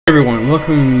Everyone,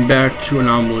 welcome back to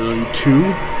Anomaly 2.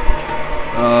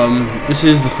 This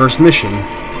is the first mission.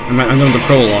 I'm on the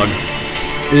prologue.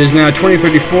 It is now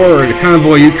 2034. The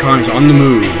convoy Yukon is on the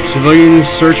move. Civilians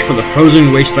search for the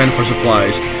frozen wasteland for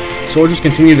supplies. Soldiers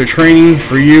continue their training.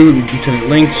 For you, Lieutenant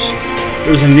Lynx,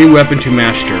 there's a new weapon to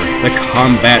master: the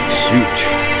combat suit.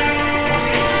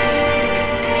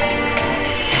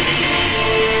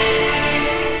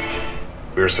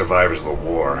 We're survivors of the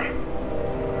war.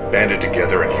 Banded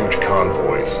together in huge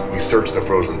convoys, we search the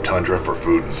frozen tundra for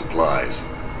food and supplies.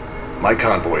 My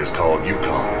convoy is called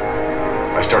Yukon.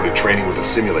 I started training with a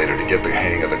simulator to get the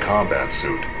hang of the combat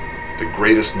suit, the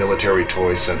greatest military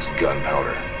toy since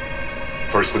gunpowder.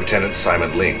 First Lieutenant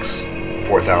Simon Lynx,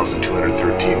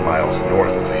 4,213 miles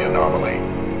north of the Anomaly.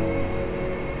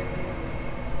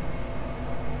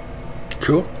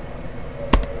 Cool.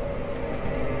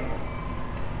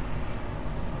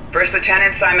 First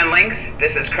Lieutenant Simon Lynx,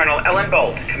 this is Colonel Ellen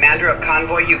Bolt, Commander of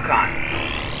Convoy Yukon.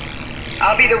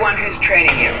 I'll be the one who's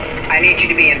training you. I need you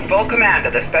to be in full command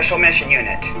of the Special Mission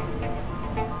Unit.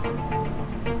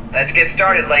 Let's get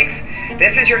started, Lynx.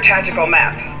 This is your tactical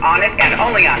map. On it and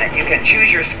only on it, you can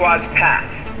choose your squad's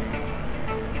path.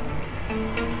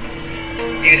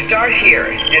 You start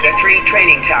here, near the 3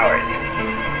 training towers.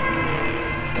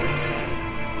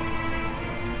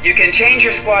 You can change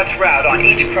your squad's route on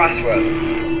each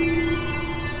crossroad.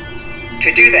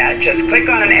 To do that, just click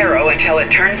on an arrow until it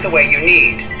turns the way you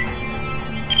need.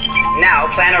 Now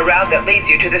plan a route that leads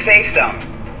you to the safe zone.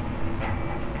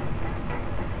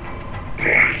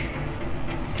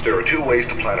 There are 2 ways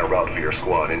to plan a route for your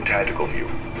squad in tactical view.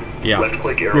 Yeah.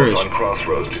 Left-click arrows on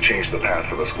crossroads to change the path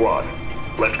for the squad.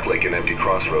 Left-click an empty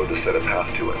crossroad to set a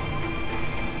path to it.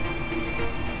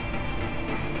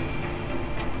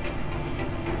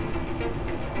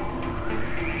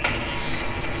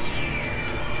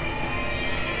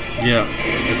 Yeah,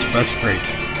 that's great.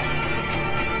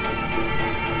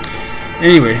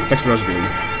 Anyway, back to what I was doing.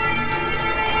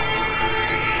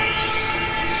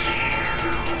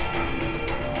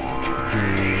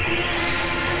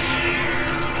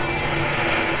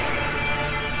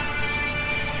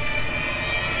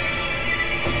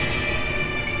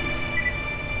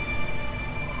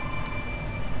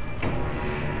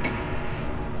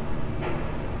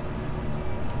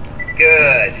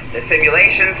 Good. The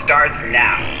simulation starts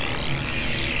now.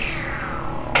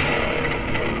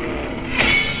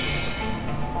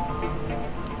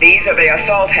 These are the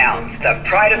assault hounds, the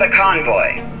pride of the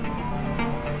convoy.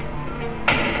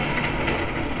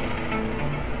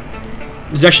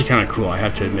 It's actually kind of cool, I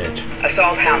have to admit.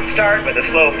 Assault hounds start with a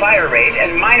slow fire rate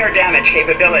and minor damage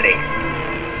capability.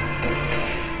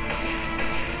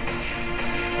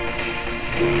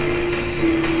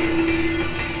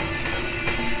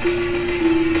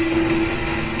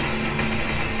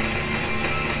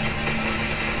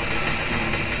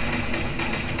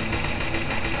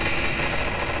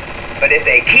 But if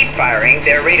they keep firing,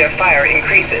 their rate of fire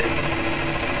increases.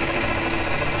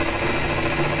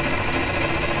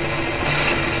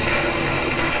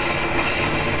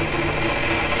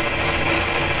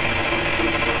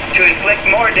 To inflict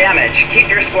more damage, keep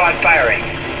your squad firing.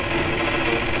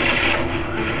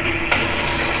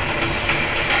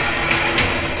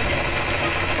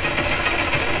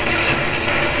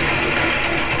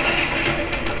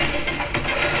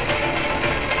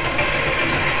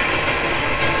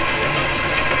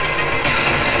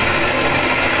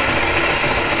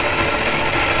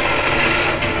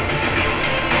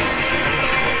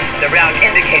 The round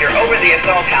indicator over the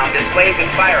assault hound displays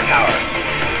its firepower.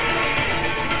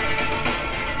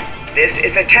 This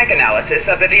is a tech analysis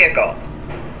of the vehicle.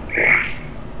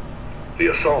 The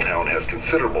assault hound has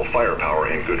considerable firepower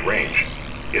and good range.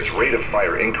 Its rate of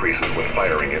fire increases when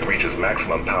firing and reaches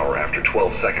maximum power after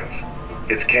 12 seconds.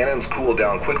 Its cannons cool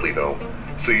down quickly though,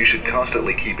 so you should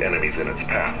constantly keep enemies in its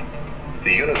path.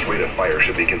 The unit's rate of fire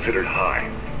should be considered high.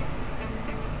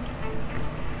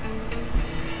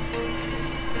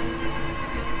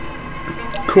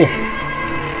 Cool.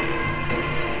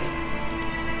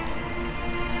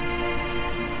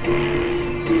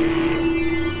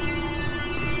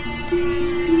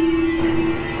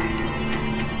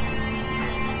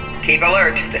 Keep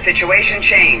alert, the situation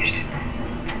changed.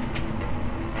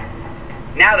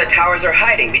 Now the towers are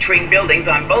hiding between buildings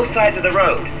on both sides of the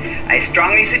road. I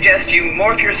strongly suggest you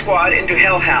morph your squad into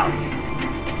hellhounds.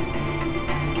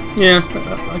 Yeah,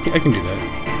 I can do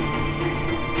that.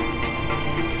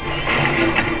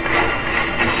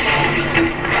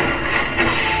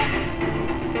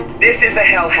 This is the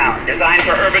Hellhound, designed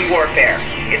for urban warfare.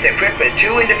 It's equipped with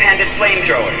 2 independent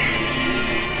flamethrowers.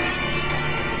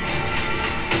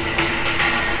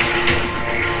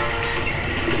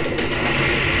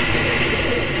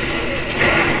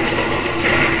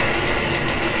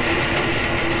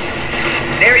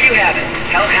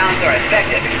 Hellhounds are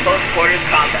effective in close quarters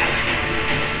combat.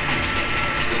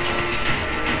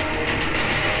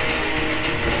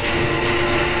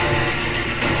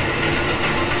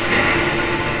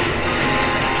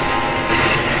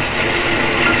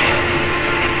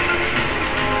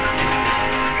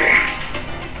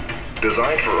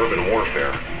 Designed for urban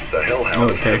warfare, the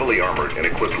Hellhound is heavily armored and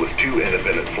equipped with 2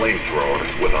 independent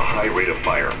flamethrowers with a high rate of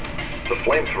fire. The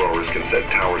flamethrowers can set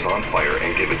towers on fire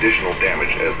and give additional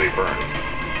damage as they burn.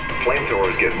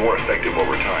 Flamethrowers get more effective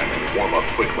over time and warm up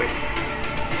quickly.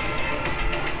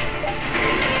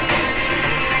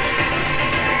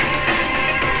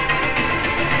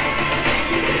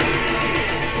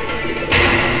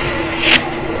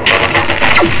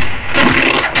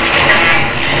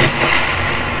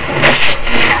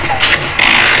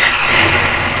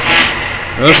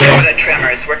 Ignore the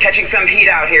tremors. We're catching some heat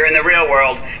out here in the real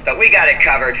world, but we got it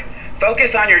covered.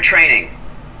 Focus on your training.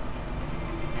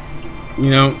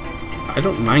 You know, I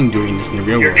don't mind doing this in the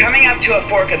real world. You're coming up to a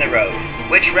fork in the road.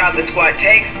 Which route the squad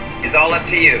takes is all up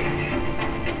to you.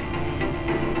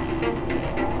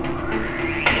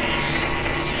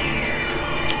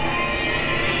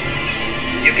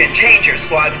 You can change your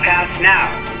squad's path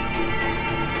now.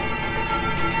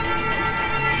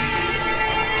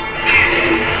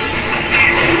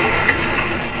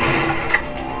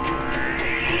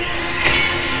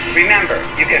 Remember,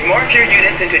 you can morph your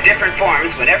units into different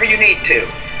forms whenever you need to.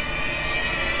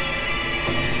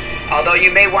 Although you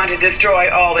may want to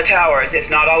destroy all the towers, it's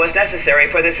not always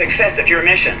necessary for the success of your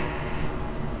mission.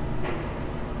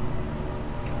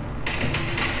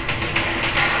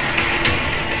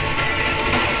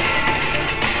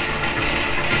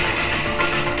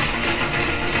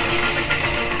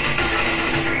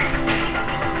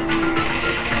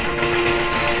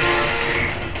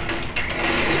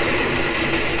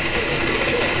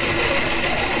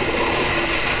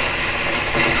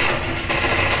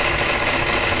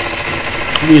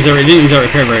 He didn't use that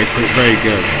repair very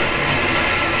good.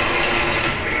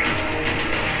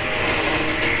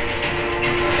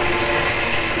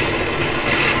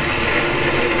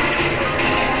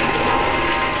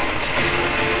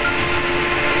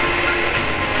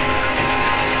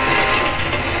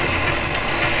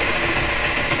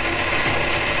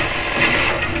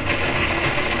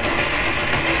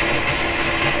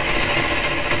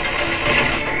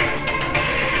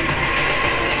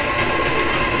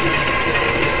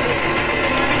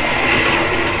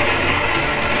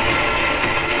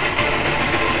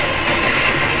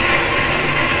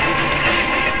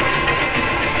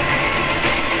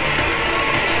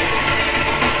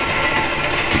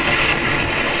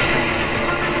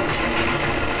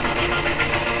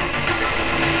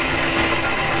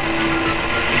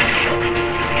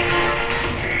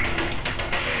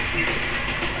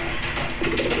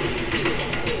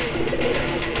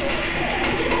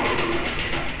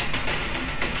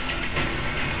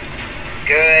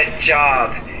 Good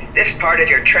job. This part of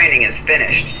your training is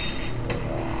finished.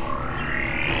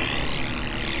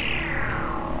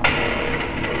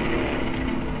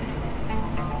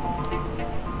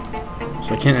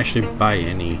 So I can't actually buy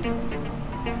any.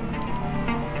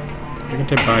 Why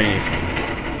can't I buy anything?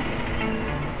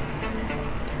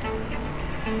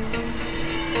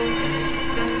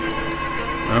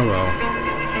 Oh well.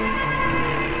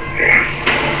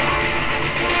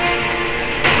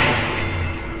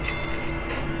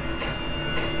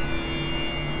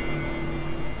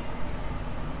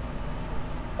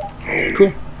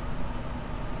 Cool.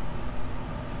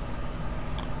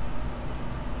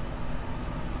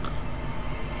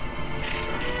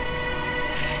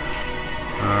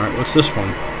 Alright, what's this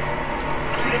one?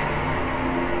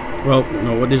 Well,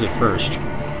 no, what is it first?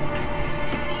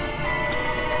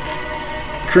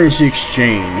 Currency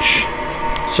exchange.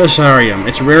 Cesarium.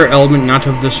 It's a rare element not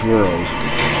of this world.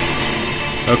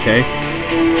 Okay.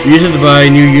 Use it to buy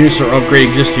new units or upgrade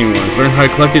existing ones. Learn how to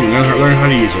collect it and learn how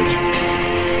to use it.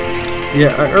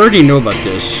 Yeah, I already know about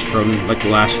this from, like, the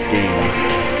last game.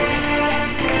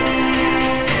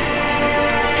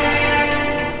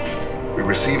 We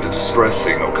received a distress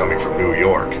signal coming from New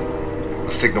York. The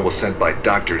signal was sent by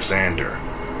Dr. Xander,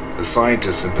 the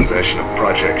scientist in possession of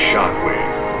Project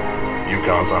Shockwave.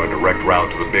 Yukon's on a direct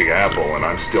route to the Big Apple, and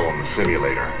I'm still in the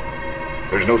simulator.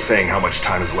 There's no saying how much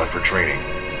time is left for training.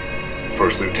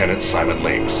 First Lieutenant Simon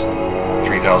Lakes,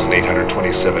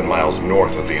 3,827 miles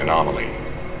north of the Anomaly.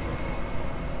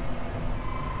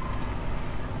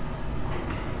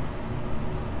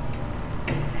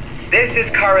 This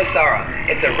is Karasara.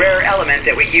 It's a rare element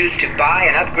that we use to buy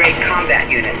and upgrade combat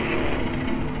units.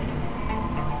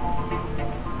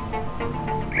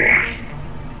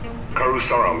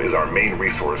 Karusarum is our main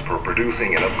resource for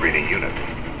producing and upgrading units.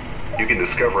 You can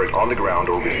discover it on the ground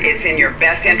or... It's in your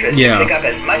best interest to pick up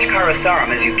as much Karusarum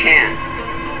as you can.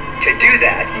 To do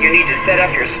that, you need to set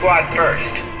up your squad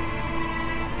first.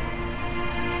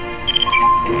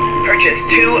 Purchase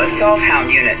 2 Assault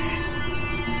Hound units.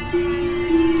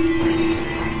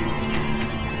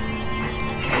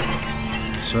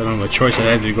 So I don't have a choice, I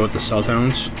have to go with the Assault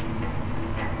Hounds.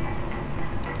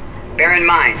 Bear in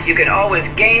mind, you can always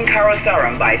gain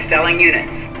Karusarum by selling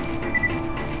units.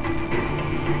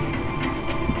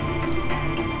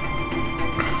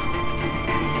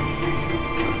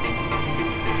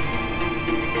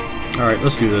 Alright,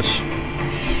 let's do this.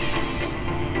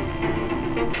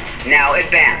 Now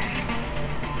advance.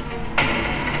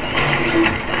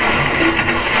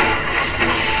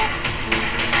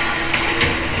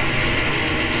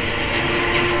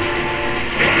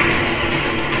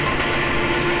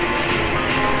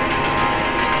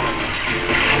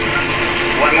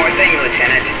 One more thing,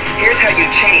 Lieutenant. Here's how you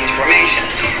change formation.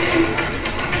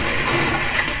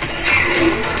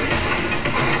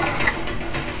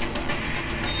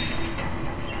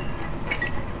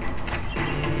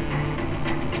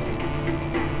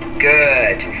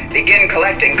 Good. Begin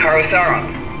collecting Karusarum.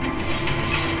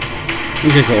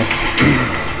 Okay, cool.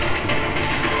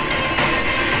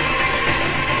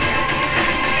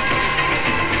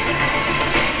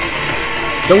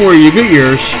 Don't worry, you get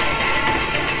yours.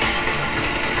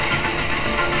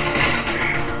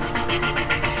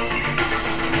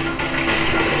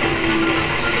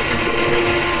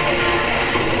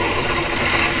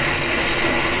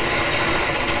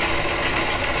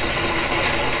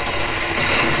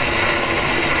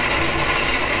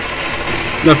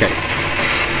 Okay.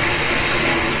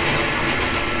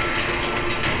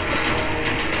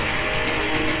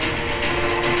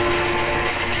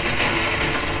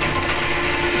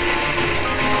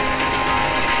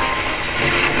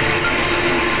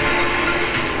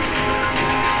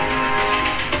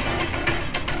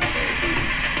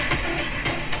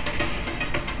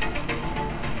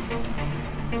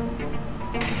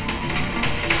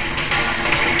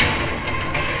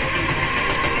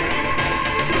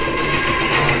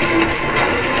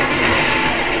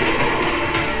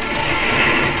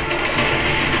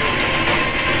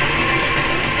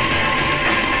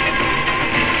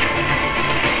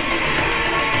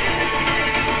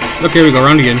 Okay, we go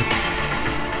around again.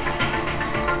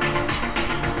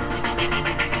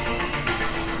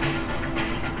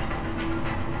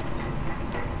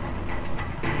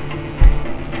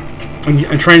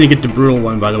 I'm trying to get the brutal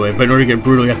one, by the way, but in order to get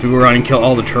brutal, you have to go around and kill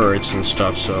all the turrets and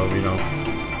stuff, so, you know,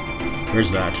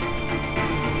 there's that.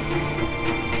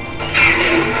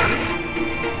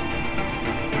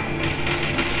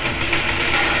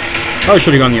 Probably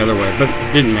should have gone the other way, but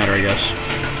it didn't matter, I guess.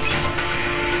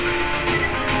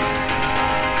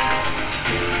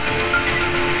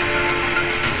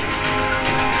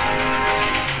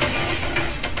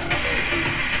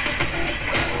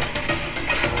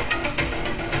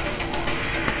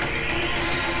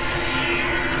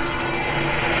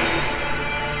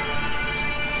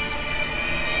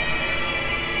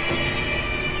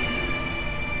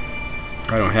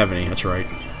 I don't have any, that's right.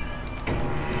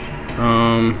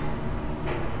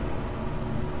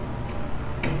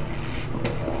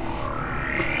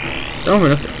 Don't have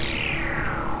enough.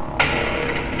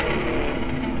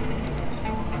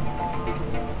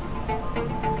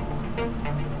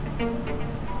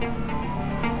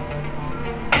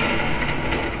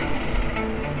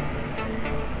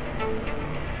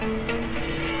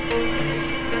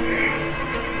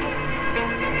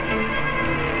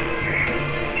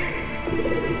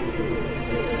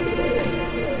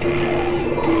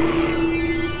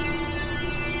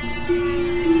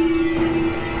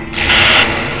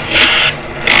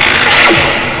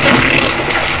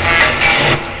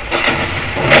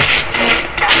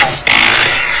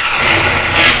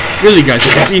 Really, guys,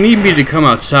 if you need me to come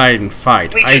outside and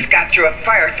fight, We just got through a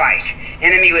firefight.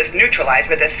 Enemy was neutralized,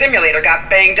 but the simulator got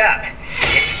banged up.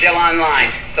 It's still online,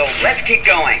 so let's keep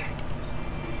going.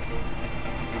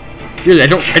 Really, I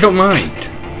don't mind.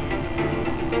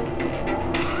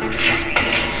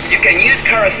 You can use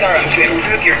Karusarum to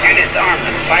improve your unit's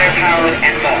armor, firepower,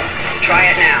 and more. Try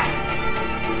it now.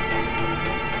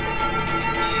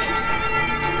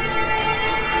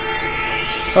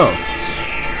 Oh.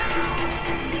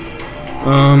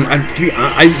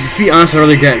 To be honest, I'd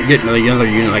rather get another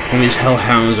unit, like one of these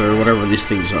Hellhounds or whatever these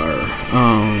things are.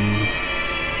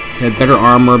 They have better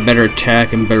armor, better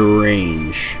attack, and better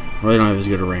range. Well, they don't have as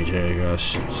good a range, I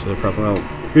guess. So they're probably,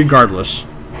 well, regardless.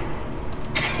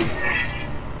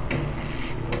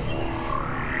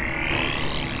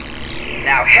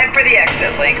 Now head for the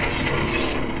exit, Lynx.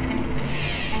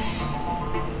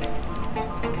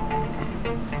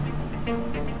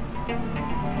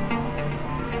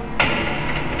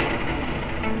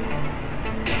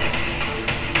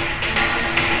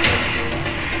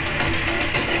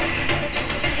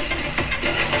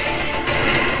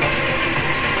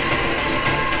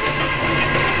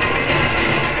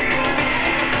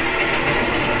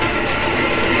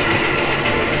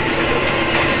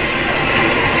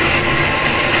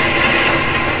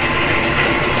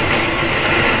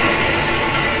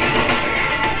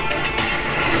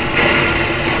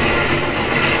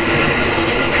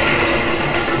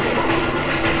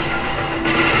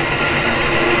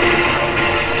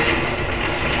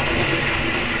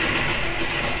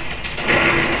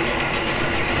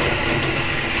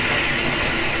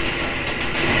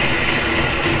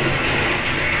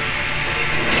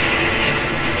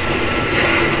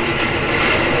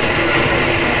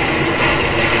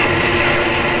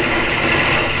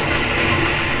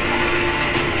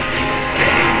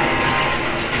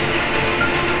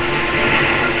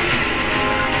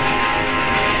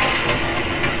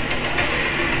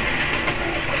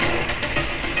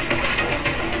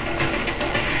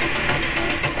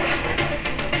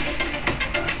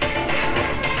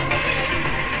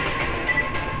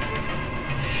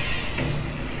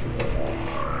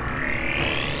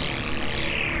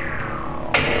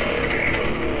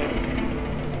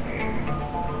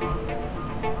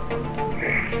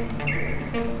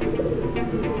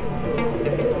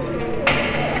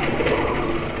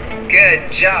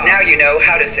 Good job. Now you know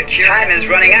how to secure. Time is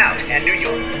running out, and New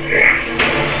York.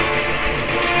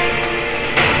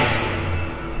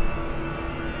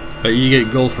 But you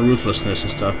get gold for ruthlessness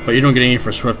and stuff, but you don't get any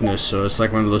for swiftness, so it's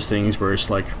like one of those things where it's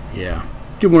like, yeah,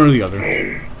 do one or the other.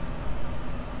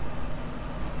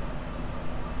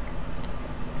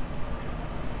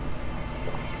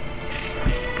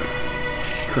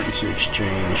 Currency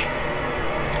exchange.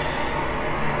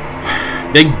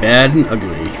 Big, bad, and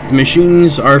ugly. The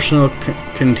machine's arsenal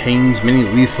contains many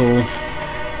lethal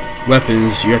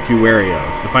weapons you have to be wary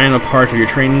of. The final part of your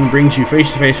training brings you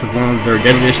face to face with one of their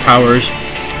deadliest towers,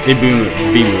 the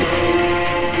Behemoth.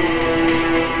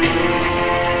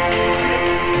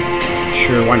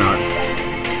 Sure, why not?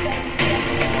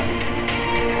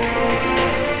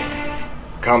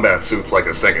 Combat suit's like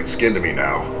a second skin to me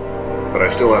now, but I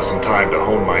still have some time to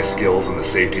hone my skills in the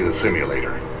safety of the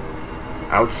simulator.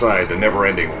 Outside, the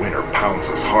never-ending winter pounds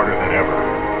us harder than ever.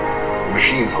 The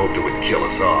machines hoped it would kill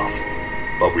us off,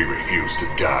 but we refuse to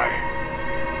die.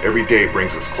 Every day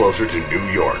brings us closer to New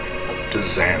York, to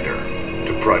Xander,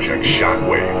 to Project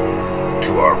Shockwave,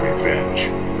 to our revenge.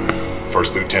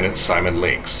 First Lieutenant Simon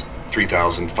Lynx,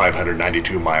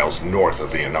 3,592 miles north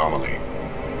of the Anomaly.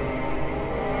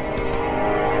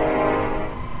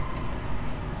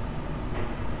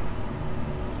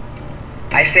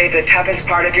 I saved the toughest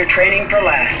part of your training for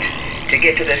last. To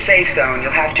get to the safe zone,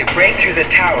 you'll have to break through the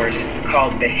towers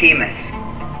called Behemoths.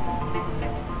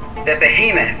 The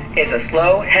Behemoth is a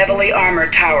slow, heavily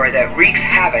armored tower that wreaks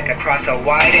havoc across a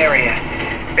wide area.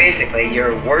 Basically,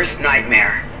 your worst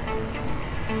nightmare.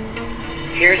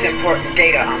 Here's important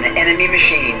data on the enemy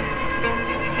machine.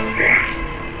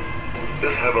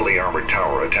 This heavily armored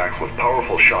tower attacks with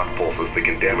powerful shock pulses that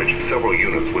can damage several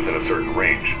units within a certain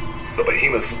range. The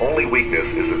Behemoth's only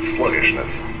weakness is its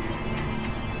sluggishness.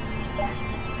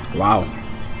 Wow.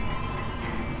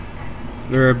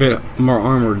 They're a bit more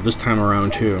armored this time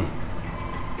around, too.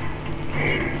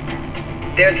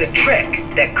 There's a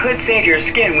trick that could save your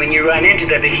skin when you run into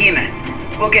the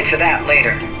Behemoth. We'll get to that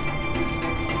later.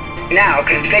 Now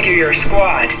configure your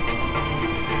squad.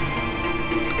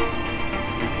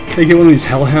 Can I get one of these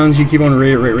hellhounds you keep on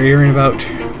raving about?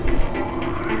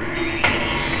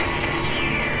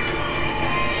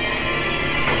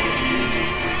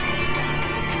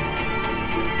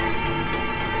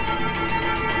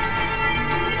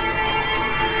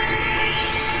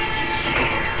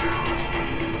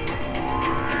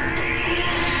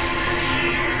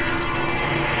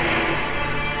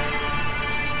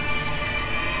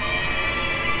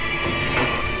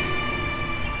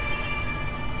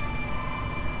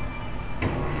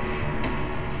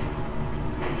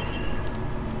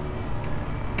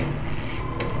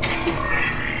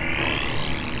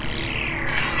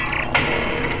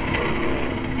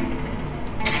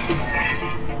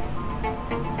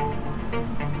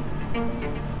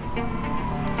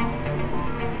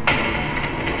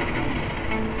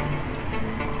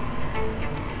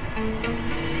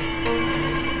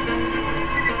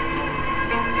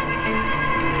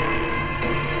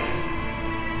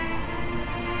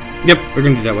 Yep, we're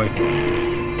gonna do that way.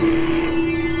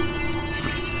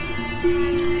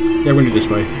 Yeah, we're gonna do this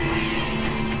way.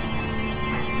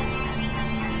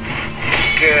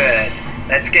 Good.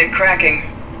 Let's get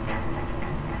cracking.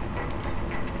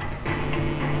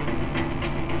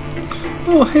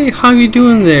 Oh, hey, how you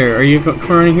doing there? Are you coming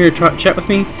around here to chat with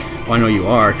me? Oh, I know you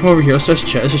are. Come over here. Let's just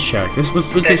chat. Let's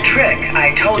The trick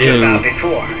I told you about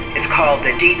before is called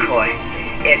the decoy.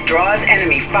 It draws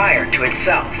enemy fire to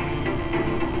itself.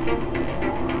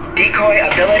 Decoy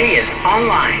ability is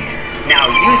online. Now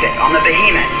use it on the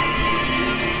behemoth.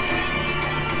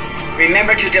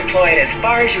 Remember to deploy it as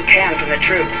far as you can from the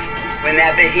troops. When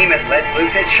that behemoth lets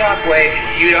loose its shockwave,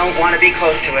 you don't want to be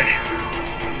close to it.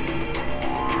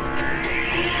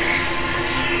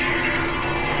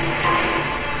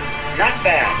 Not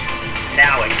bad.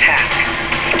 Now attack.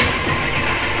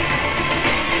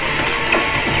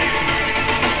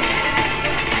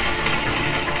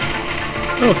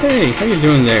 Oh, hey, how you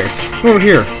doing there? Come over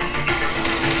here.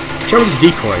 Check out this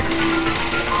decoy.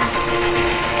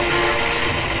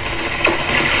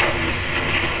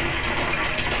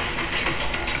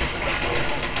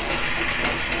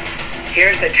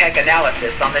 Here's the tech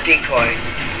analysis on the decoy.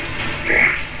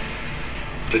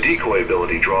 The decoy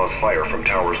ability draws fire from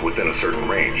towers within a certain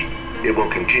range. It will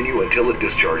continue until it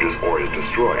discharges or is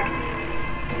destroyed.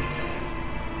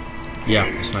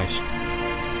 Yeah, that's nice.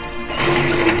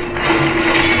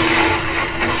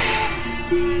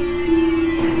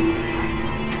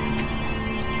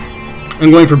 I'm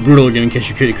going for brutal again in case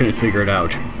you couldn't figure it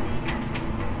out.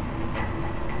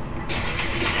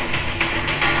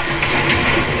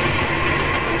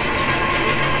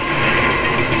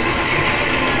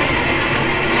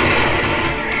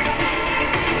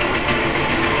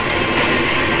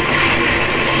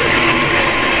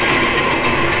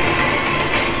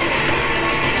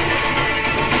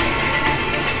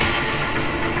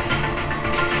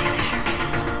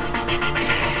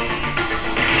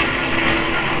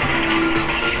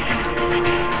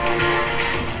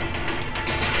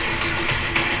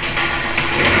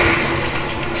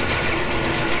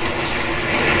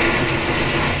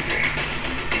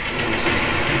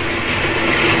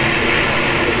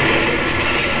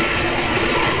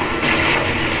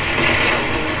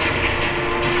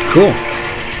 Cool.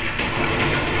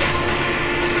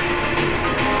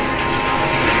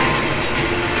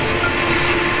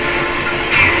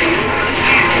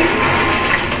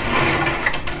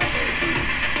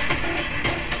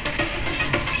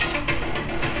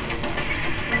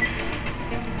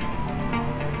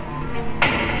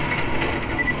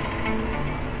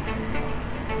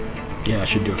 Yeah, I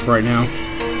should do it for right now.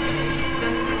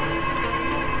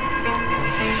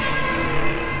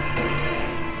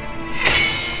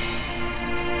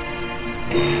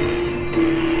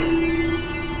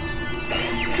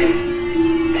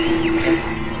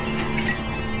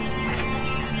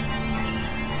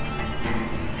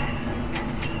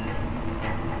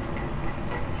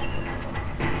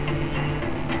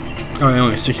 Oh, I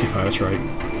only 65, that's right.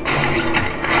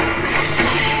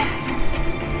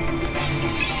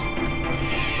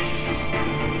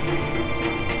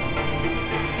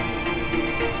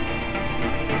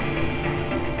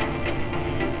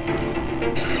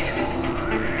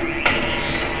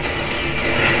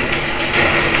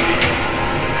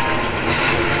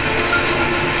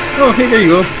 Oh, hey, there you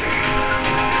go.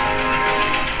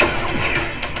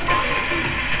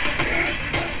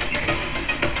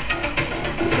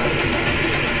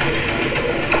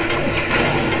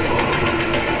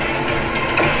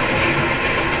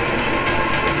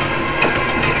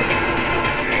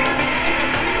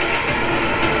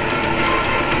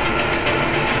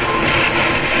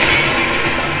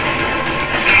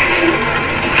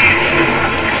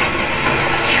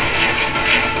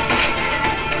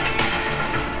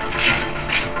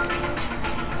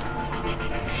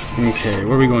 Okay,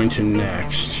 where are we going to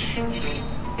next?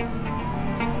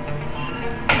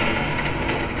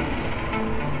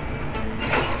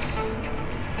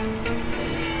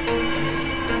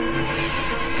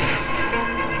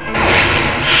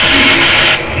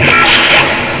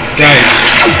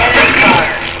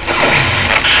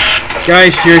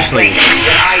 Guys, seriously.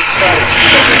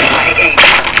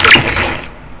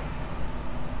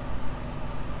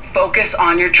 Focus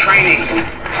on your training.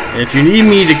 If you need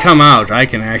me to come out, I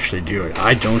can actually do it.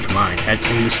 I don't mind,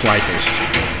 in the slightest.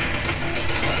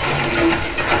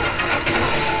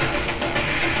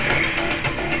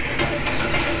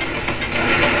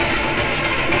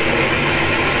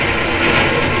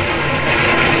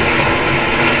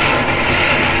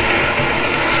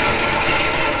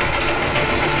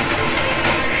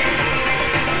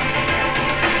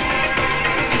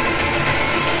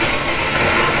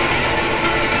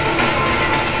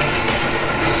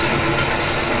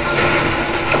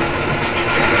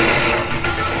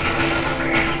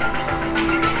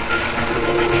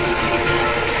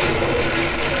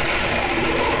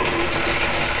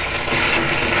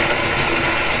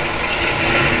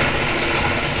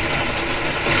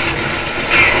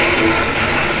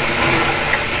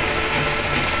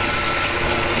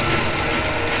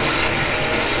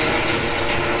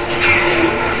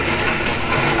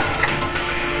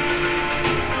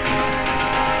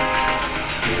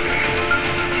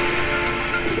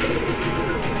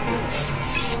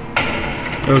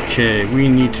 Okay, we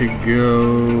need to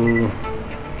go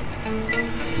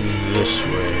this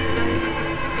way.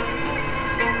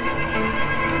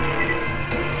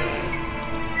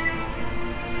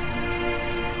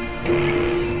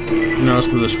 No, let's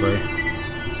go this way.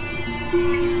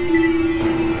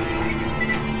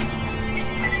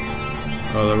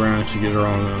 Oh, the round to get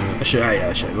around.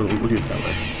 Actually, we'll do it that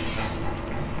way.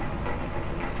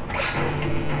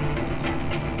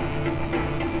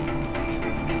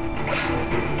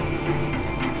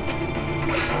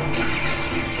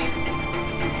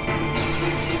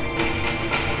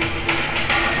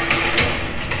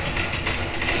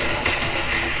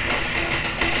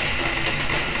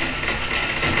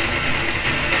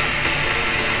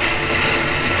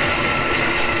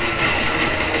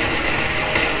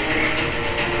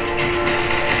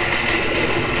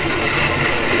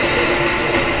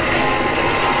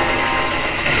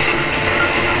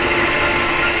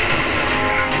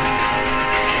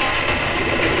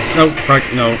 No,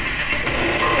 fuck, no.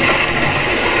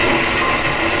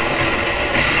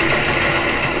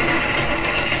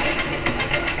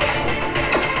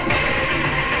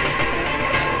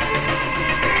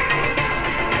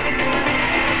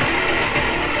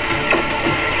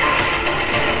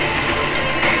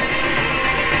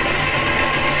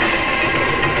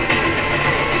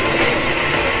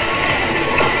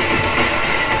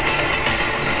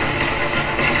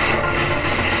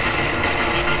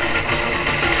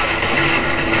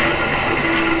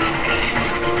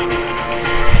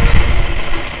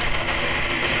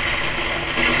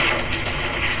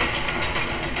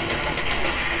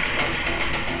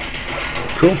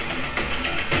 Cool.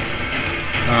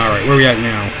 Alright, where are we at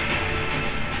now?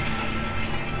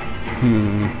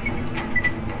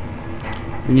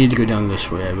 We need to go down this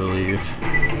way, I believe.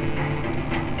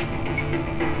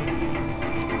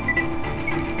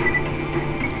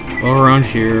 All around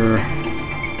here.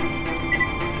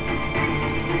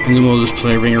 And then we'll just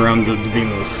play a ring around the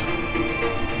behemoth.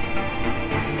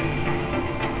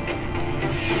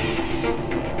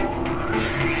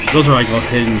 Those are like all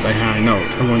hidden behind. No,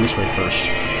 I'm going this way first.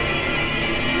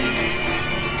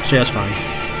 So yeah, that's fine.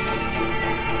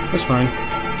 That's fine.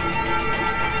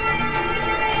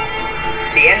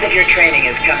 The end of your training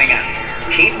is coming up.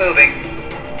 Keep moving.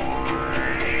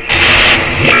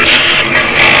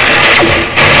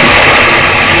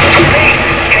 Hey,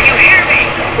 can you hear me?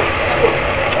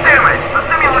 Damn it! The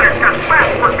simulator's got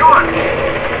smashed. We're gone.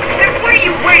 Then what are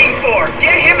you waiting for?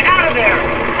 Get him out of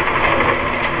there!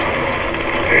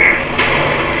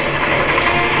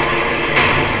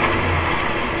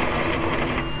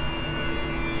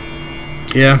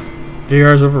 Yeah,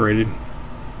 VR is overrated.